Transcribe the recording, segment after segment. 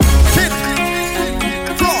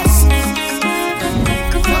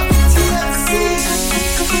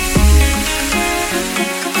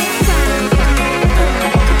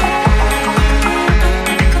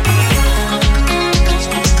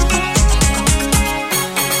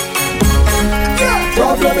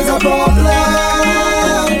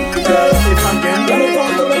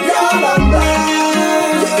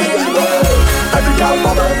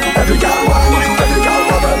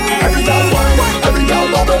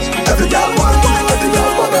Every girl want, every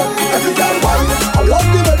girl wanna, every girl want. I love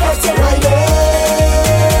the way that you ride it.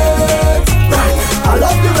 Right, I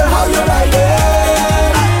love the way how you ride it.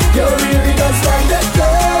 You really just ride it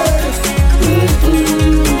good.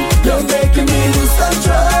 You're making me lose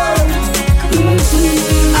control.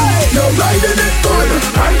 You're riding it good,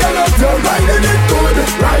 riding it, you're riding it good,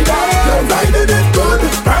 rider. You're riding it good,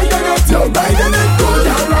 riding it, you're riding it good,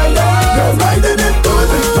 rider. You're riding it good,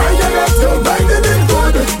 riding it, you're riding it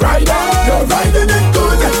good, rider. You're riding it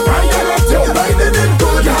good, riding it, you're riding it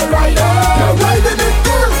good, rider. You're riding it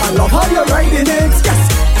good. I love how you're riding it, yes.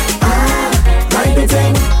 Ride the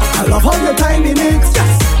thing. I love how you're timing it,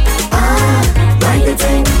 yes. Ride the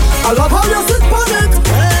thing. I love how you sit on it,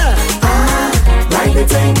 ride the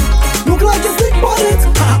thing. Look like you stick on it.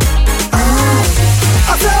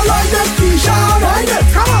 I say ride it, Keisha, ride it,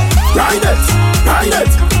 come on. Ride it, ride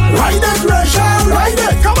it, ride it, Russia, ride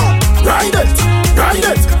it, come on. Ride it, ride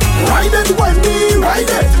it, ride it, Wendy, ride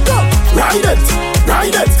it. Go. Ride it,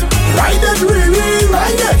 ride it, ride it, Riri,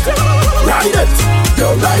 ride it. Ride it,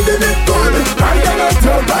 you're riding it good. Riding it,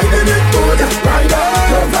 you're riding it good. Rider,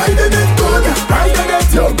 you're riding it good. Riding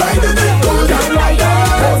it, you're riding it good. Rider,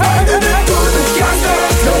 you're riding it good.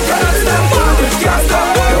 You're riding it good. You're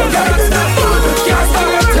riding it good.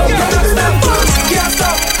 You're riding it good. Can't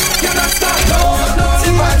stop, cannot stop. No,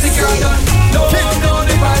 the party can't done. No,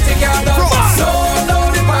 the party can't done. No,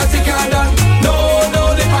 the party can't done. No,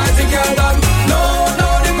 the party can't done. No, the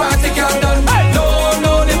party can't done. No,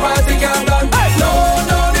 the party can't done. No,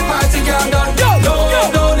 the party can't done. No,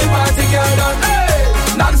 the party can't done.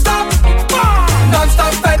 Non-stop,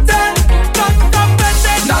 non-stop betting,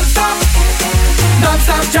 non-stop,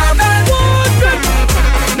 non-stop jamming,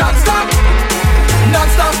 non-stop,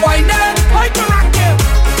 non-stop whining,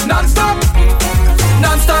 non-stop,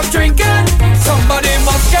 non-stop drinking. Somebody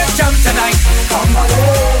must get jumped tonight.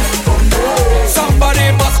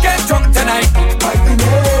 Somebody must get drunk tonight.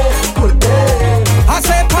 I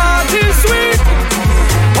say party sweet,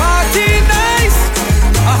 party nice.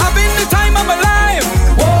 I'm having the time of my life.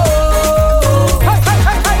 Whoa, hey, hey,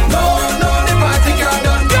 hey, hey. No, the party can't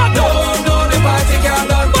done. No, the party can't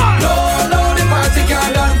done. No, the party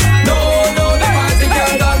can't done. No, the party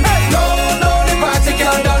can't done. No, the party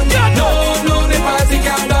can't done. No, the party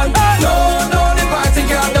can't done. No, the party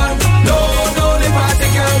can't done. No, the party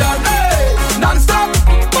can't done. Non-stop,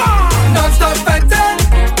 non-stop betting,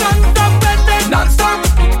 non-stop,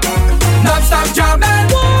 non-stop jamming,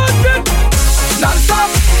 non-stop,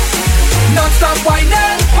 non-stop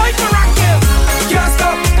whining. Can't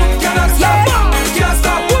stop, cannot stop, can't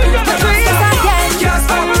stop, cannot stop, can't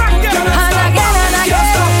stop, cannot stop, can't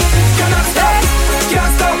stop, cannot stop, can't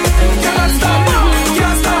stop, cannot stop,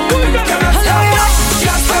 can't stop, cannot stop,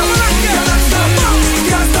 can't stop, cannot stop,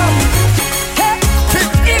 can't stop.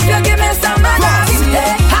 If you give me some of that,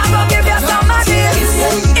 I gon' give you some of this.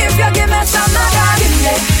 If you give me some of that,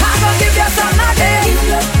 I gon' give you some of this.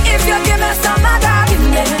 If you give me some of that,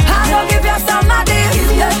 I gon' give you some of this.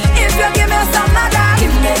 If you give me some of that,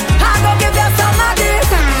 I gon' give you some of this.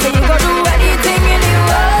 So you gon' do anything in you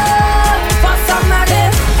for some of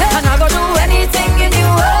this, and I gon' do anything in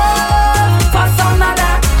you for some of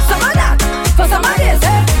that, for some of this,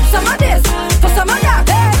 some of this, for some of that,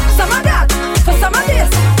 some of that, for some of this,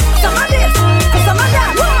 some of this, for some of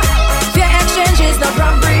that. Fair exchange is not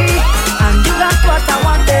robbery, and you got what I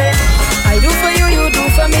wanted. I do for you, you do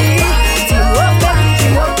for me. Teamwork,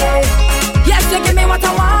 teamwork. Yes, you give me what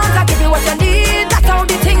I want, I give you what you need. That's how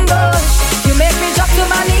the thing goes. You make me drop to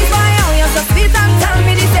my knees, why are you so sweet and tell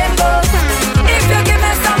me the same goes. If you give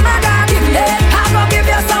me some of that, I gon' give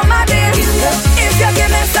you some of this. If you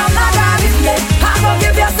give me some of that, I gon'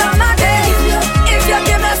 give you some of this. If you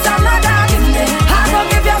give me some of that, I gon'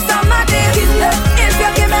 give you some of this. If you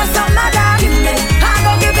give me some of that, I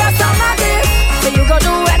gon' give you some of this. So you gon'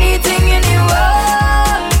 do anything in you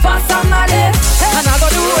for some of this, and I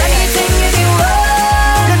gon' do anything in you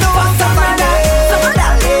for some of that, some of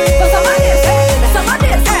that, for some of this, some of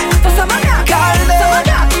this, for some of that, some of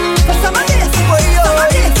that, for some of this, some of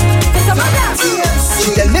this, for some of that. She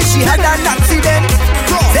tell me she had an accident.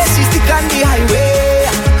 Say she stick on the highway.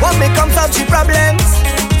 What may come solve she problems?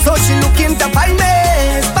 So she looking to find me.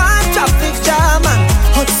 Bad traffic jam and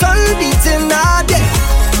hot sun beating her day.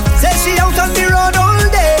 Say she out on the road all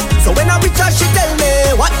day. So when I reach her she tell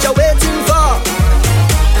me, what you waiting for?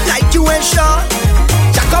 Like you ain't sure.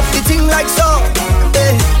 Jack up the thing like so.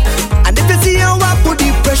 And if you see how I put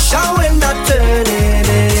the pressure when I turn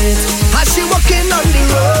it. As she walking on the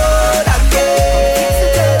road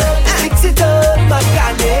again. Fix it up,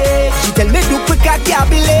 mechanic. She tell me do quick, I can't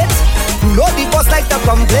be late. You know the boss like to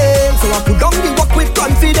complain, so I put down the work with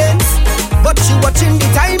confidence.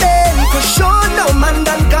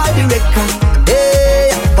 Jamaica. Hey,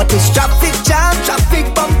 but it's traffic jam, traffic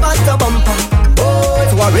bumper to bumper. Oh,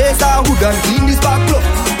 so I raise a hood and clean this back up.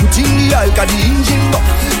 Put in the oil, got the engine up.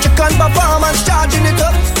 Check on performance, charging it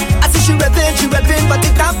up. I see she revving, but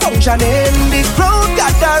it not functioning. The crowd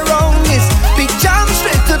got her wrong, this big jam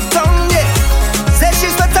straight to tongue, yeah. Say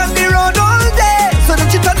she's not on the road all day. So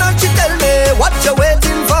don't you turn on, she tell me what you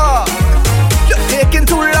waiting for. You're taking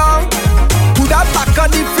too long. Put her back on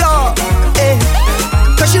the floor, eh.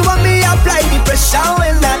 Cause she want me apply the pressure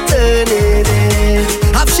when I turn it in.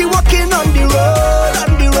 Have she walking on the road,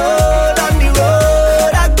 on the road, on the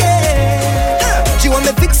road again. She want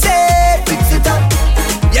me fix it up.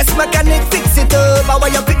 Yes, mechanic, fix it up. How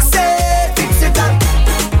you fix it up.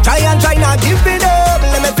 Try now, give it up.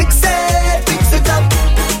 Let me fix it up.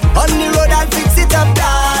 On the road and fix it up,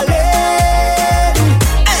 darling.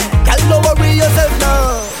 Girl, don't worry yourself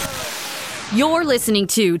now. You're listening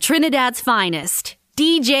to Trinidad's finest,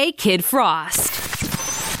 DJ Kid Frost.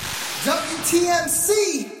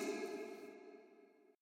 WTMC.